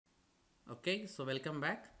Okay, so welcome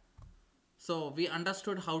back. So we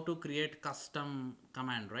understood how to create custom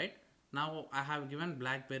command, right? Now I have given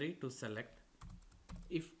BlackBerry to select.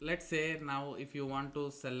 If let's say now if you want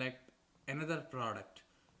to select another product,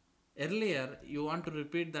 earlier you want to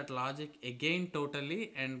repeat that logic again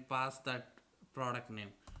totally and pass that product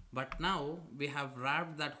name. But now we have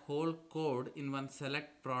wrapped that whole code in one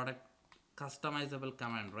select product customizable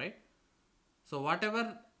command, right? So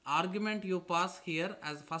whatever argument you pass here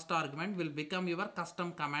as first argument will become your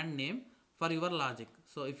custom command name for your logic.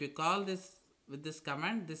 So if you call this with this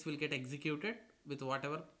command, this will get executed with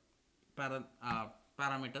whatever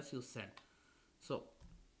parameters you send. So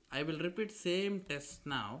I will repeat same test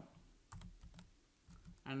now,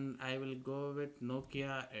 and I will go with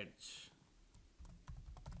Nokia Edge.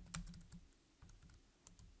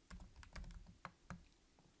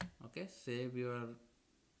 Okay, save your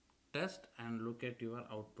test and look at your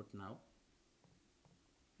output now.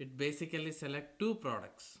 It basically select two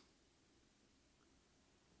products.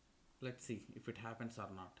 Let's see if it happens or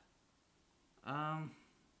not.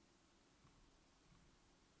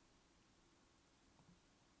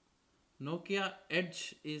 Nokia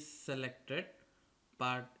Edge is selected,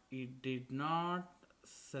 but it did not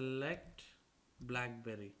select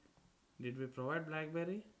BlackBerry. Did we provide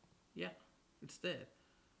BlackBerry? Yeah, it's there.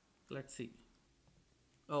 Let's see.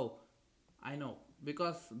 Oh, I know,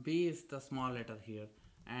 because B is the small letter here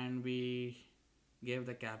and we gave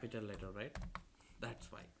the capital letter, right? That's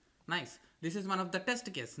why. Nice. This is one of the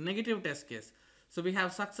test case, negative test case. So we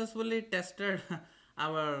have successfully tested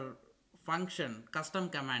our function custom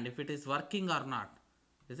command if it is working or not,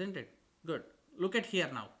 isn't it? Good. Look at here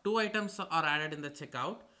now. Two items are added in the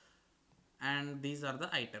checkout, and these are the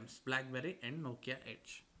items, BlackBerry and Nokia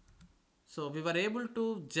Edge. So we were able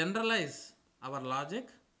to generalize our logic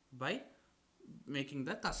by making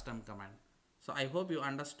the custom command. So I hope you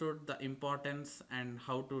understood the importance and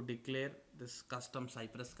how to declare this custom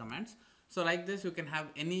Cypress commands. So like this, you can have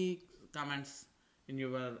any commands in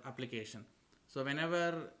your application. So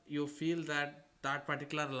whenever you feel that that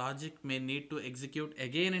particular logic may need to execute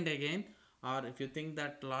again and again, or if you think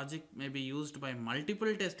that logic may be used by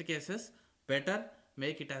multiple test cases, better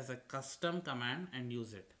make it as a custom command and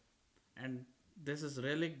use it. And this is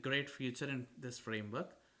really great feature in this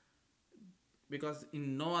framework, because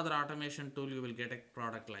in no other automation tool you will get a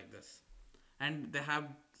product like this. And they have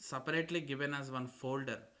separately given us one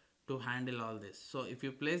folder to handle all this. So if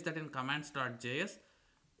you place that in commands.js,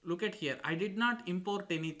 look at here, I did not import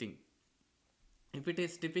anything. If it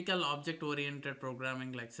is typical object oriented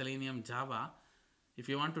programming like Selenium, Java, if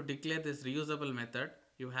you want to declare this reusable method,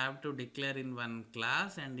 you have to declare in one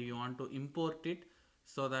class and you want to import it,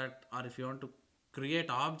 so that, or if you want to create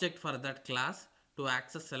object for that class to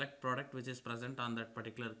access select product which is present on that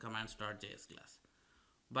particular commands.js class.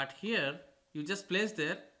 But here you just place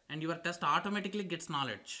there and your test automatically gets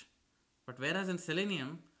knowledge. But whereas in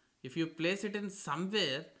Selenium, if you place it in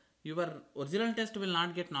somewhere, your original test will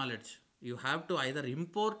not get knowledge. You have to either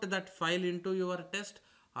import that file into your test,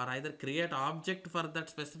 or either create object for that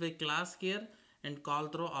specific class here and call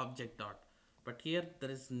through object dot. But here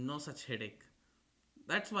there is no such headache.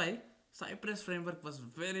 That's why Cypress framework was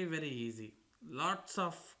very easy. Lots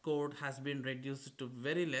of code has been reduced to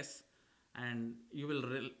very less, and you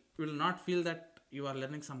will not feel that you are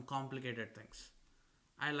learning some complicated things.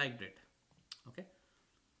 I liked it. Okay.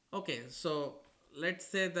 Okay, so let's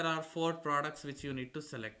say there are 4 products which you need to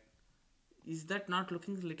select. Is that not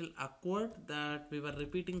looking a little awkward that we were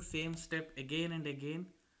repeating same step again and again?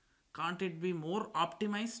 Can't it be more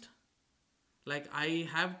optimized? Like I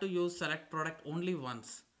have to use select product only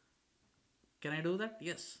once. Can I do that?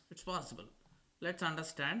 Yes, it's possible. Let's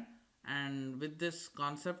understand. And with this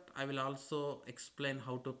concept, I will also explain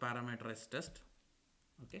how to parameterize test.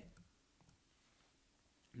 Okay.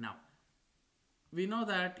 Now, we know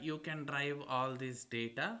that you can drive all this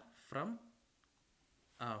data from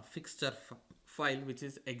a fixture file which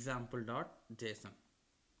is example.json.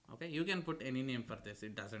 Okay, you can put any name for this,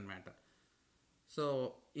 it doesn't matter.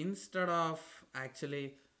 So instead of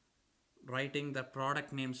actually writing the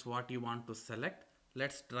product names what you want to select,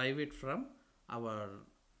 let's drive it from our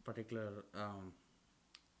particular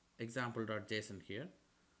example.json here.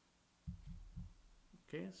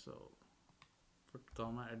 Okay, so put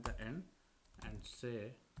comma at the end and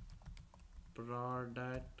say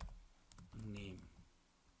product name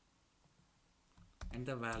and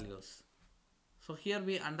the values. So here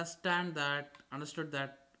we understood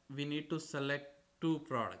that we need to select 2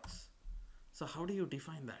 products. So how do you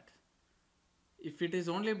define that? If it is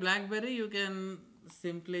only BlackBerry, you can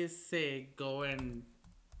simply say go and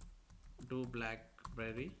do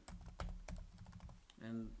BlackBerry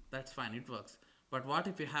and That's fine, it works. But what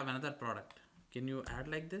if you have another product? Can you add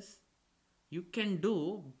like this? You can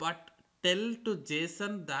do, but tell to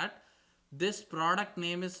JSON that this product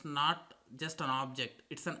name is not just an object,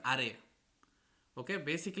 it's an array. Okay,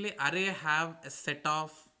 basically array have a set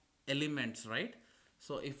of elements, right?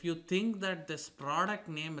 So if you think that this product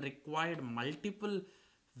name required multiple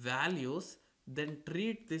values, then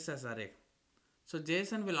treat this as array. So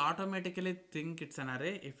JSON will automatically think it's an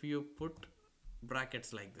array if you put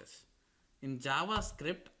brackets like this. In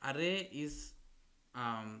JavaScript, array is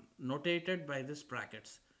notated by this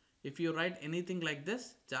brackets. If you write anything like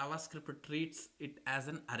this, JavaScript treats it as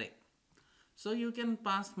an array. So you can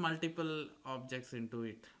pass multiple objects into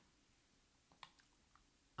it.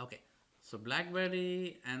 Okay, so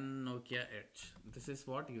BlackBerry and Nokia Edge. This is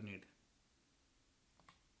what you need.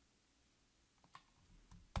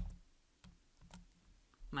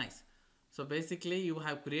 Nice. So basically you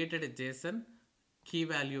have created a JSON key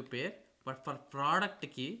value pair, but for product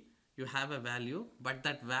key, you have a value, but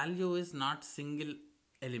that value is not single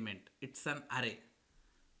element. It's an array.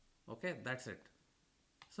 Okay, that's it.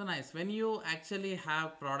 So nice. When you actually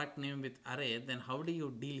have product name with array, then how do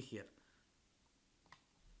you deal here?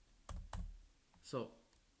 So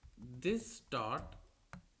this dot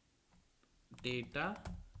data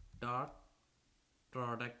dot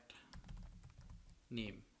product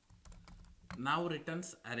name now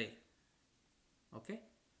returns array. Okay,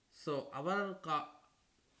 so our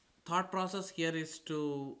thought process here is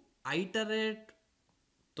to iterate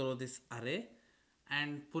through this array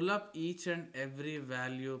and pull up each and every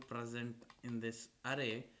value present in this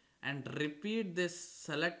array and repeat this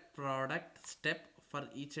select product step for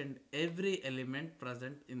each and every element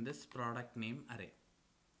present in this product name array.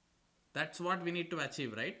 That's what we need to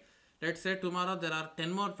achieve, right? Let's say tomorrow there are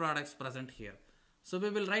 10 more products present here. So we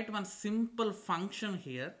will write one simple function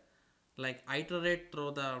here, like iterate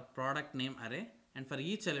through the product name array, and for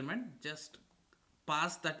each element just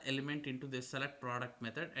pass that element into the select product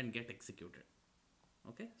method and get executed.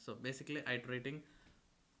 Okay, so basically iterating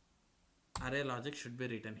array logic should be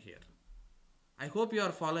written here. I hope you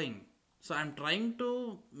are following. So I'm trying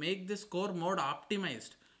to make this core mode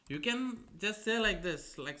optimized. You can just say like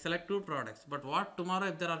this, like select 2 products, but what tomorrow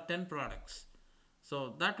if there are 10 products?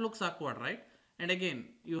 So that looks awkward, right? And again,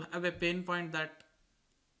 you have a pain point that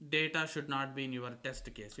data should not be in your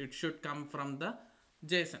test case. It should come from the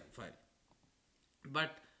JSON file.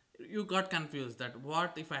 But you got confused that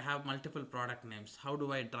what if I have multiple product names? How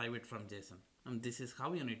do I drive it from JSON? And this is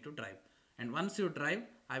how you need to drive. And once you drive,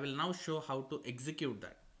 I will now show how to execute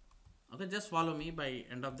that. Okay, just follow me. By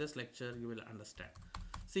end of this lecture, you will understand.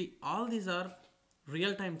 See, all these are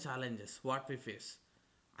real-time challenges what we face.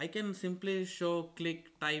 I can simply show,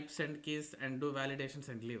 click, type, send keys and do validations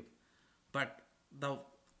and leave. But the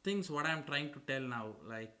things what I'm trying to tell now,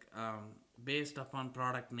 like based upon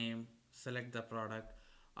product name, select the product,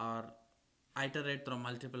 or iterate through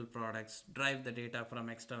multiple products, drive the data from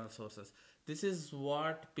external sources. This is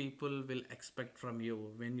what people will expect from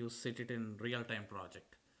you when you sit it in real-time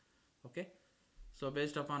project. Okay, so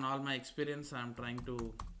based upon all my experience, I'm trying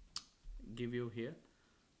to give you here.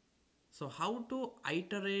 So how to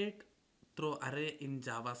iterate through array in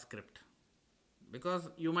JavaScript? Because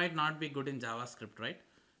you might not be good in JavaScript, right?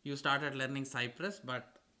 You started learning Cypress,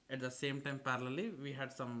 but at the same time parallelly, we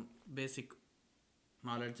had some basic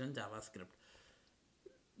knowledge in JavaScript.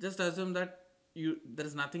 Just assume that there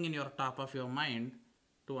is nothing in your top of your mind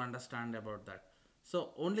to understand about that. So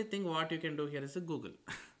only thing what you can do here is a Google.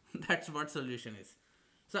 That's what solution is.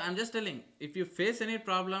 So I'm just telling, if you face any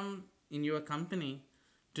problem in your company,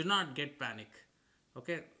 do not get panic.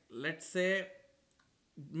 Okay, let's say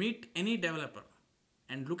meet any developer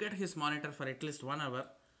and look at his monitor for at least 1 hour.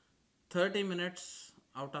 30 minutes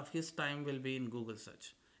out of his time will be in Google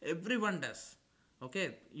search. Everyone does.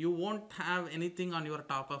 Okay, you won't have anything on your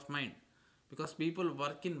top of mind because people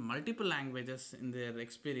work in multiple languages in their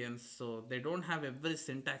experience, so they don't have every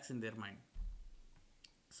syntax in their mind.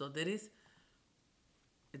 So there is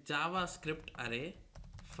a JavaScript array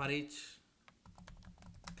for each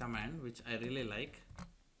command, which I really like.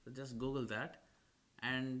 So just Google that,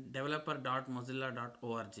 and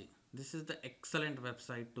developer.mozilla.org. This is the excellent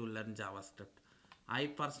website to learn JavaScript. I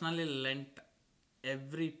personally learned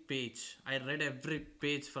every page. I read every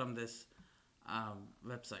page from this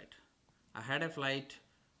website. I had a flight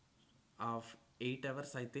of 8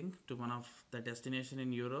 hours, I think, to one of the destination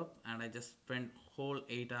in Europe, and I just spent whole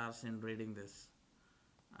 8 hours in reading this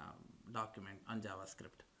document on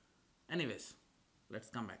JavaScript. Anyways, let's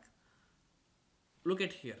come back. Look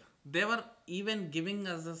at here. They were even giving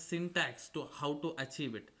us a syntax to how to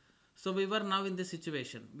achieve it. So we were now in this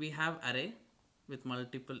situation. We have array, with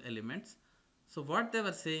multiple elements. So what they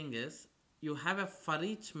were saying is you have a for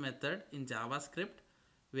each method in JavaScript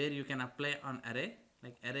where you can apply on array,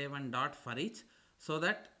 like array1 dot for each, so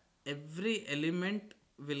that every element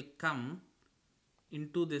will come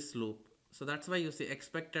into this loop. So that's why you see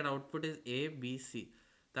expected output is A, B, C.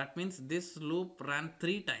 That means this loop ran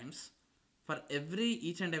 3 times. For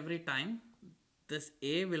each and every time, this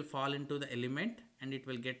A will fall into the element and it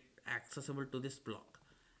will get accessible to this block.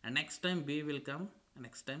 And next time B will come and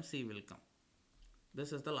next time C will come.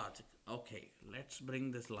 This is the logic. Okay, let's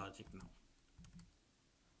bring this logic now.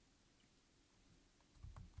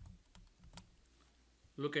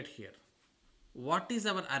 Look at here. What is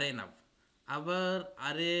our array now? Our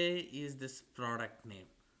array is this product name.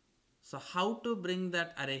 So how to bring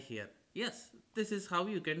that array here? Yes, this is how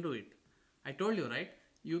you can do it. I told you, right?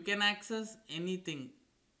 You can access anything,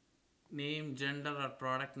 name, gender or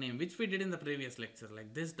product name, which we did in the previous lecture,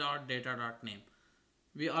 like this dot data dot name.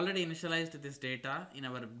 We already initialized this data in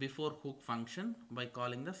our before hook function by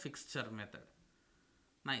calling the fixture method.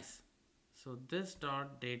 Nice. So this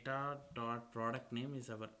dot data dot product name is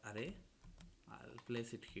our array. I'll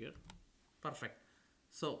place it here. Perfect.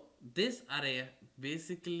 So this array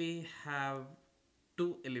basically have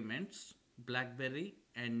 2 elements, BlackBerry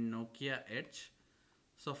and Nokia Edge.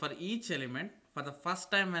 So for each element, for the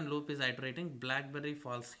first time when loop is iterating, BlackBerry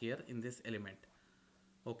falls here in this element.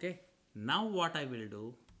 Okay. Now what I will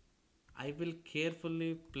do, I will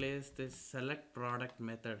carefully place this select product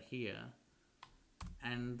method here,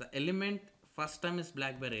 and the element first time is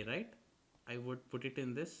BlackBerry, right? I would put it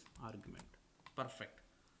in this argument. Perfect.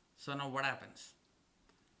 So now what happens?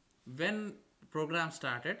 When program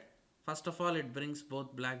started, first of all, it brings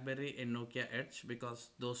both BlackBerry and Nokia Edge because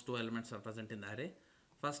those 2 elements are present in the array.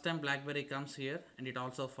 First time BlackBerry comes here and it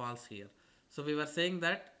also falls here. So we were saying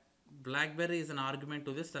that BlackBerry is an argument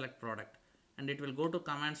to this select product, and it will go to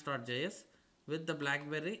commands.js. With the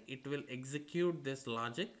BlackBerry, it will execute this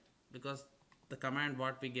logic because the command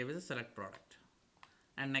what we gave is a select product.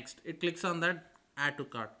 And next it clicks on that add to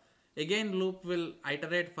cart. Again loop will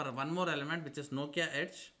iterate for one more element, which is Nokia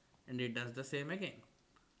Edge, and it does the same again.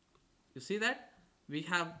 You see that we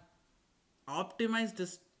have optimized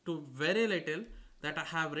this to very little, that I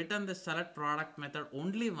have written the select product method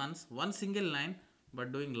only once, one single line,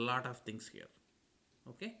 but doing a lot of things here.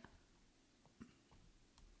 Okay.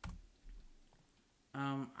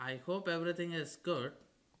 I hope everything is good.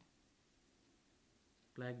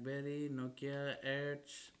 BlackBerry, Nokia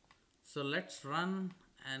Edge. So let's run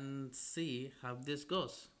and see how this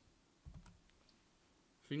goes.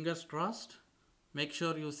 Fingers crossed. Make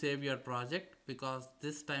sure you save your project because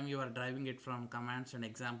this time you are driving it from commands and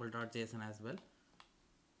example.json as well.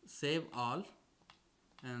 Save all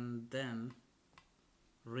and then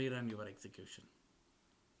rerun your execution.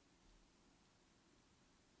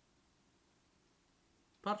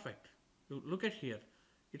 Perfect. Look at here.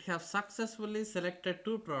 It has successfully selected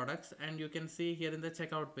 2 products, and you can see here in the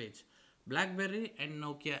checkout page, BlackBerry and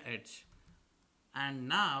Nokia Edge. And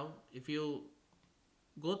now if you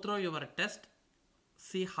go through your test,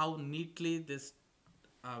 see how neatly this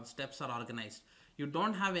steps are organized. You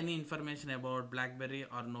don't have any information about BlackBerry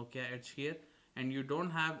or Nokia Edge here, and you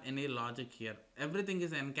don't have any logic here. Everything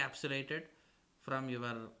is encapsulated from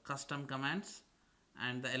your custom commands,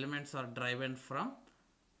 and the elements are driven from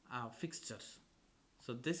fixtures.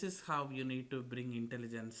 So this is how you need to bring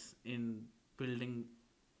intelligence in building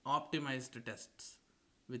optimized tests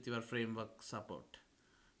with your framework support.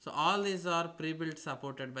 So all these are pre-built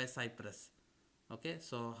supported by Cypress. Okay,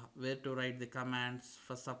 so where to write the commands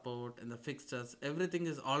for support and the fixtures, everything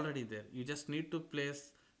is already there. You just need to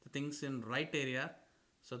place the things in right area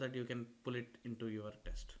so that you can pull it into your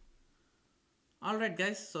test. Alright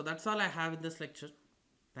guys, so that's all I have in this lecture.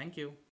 Thank you.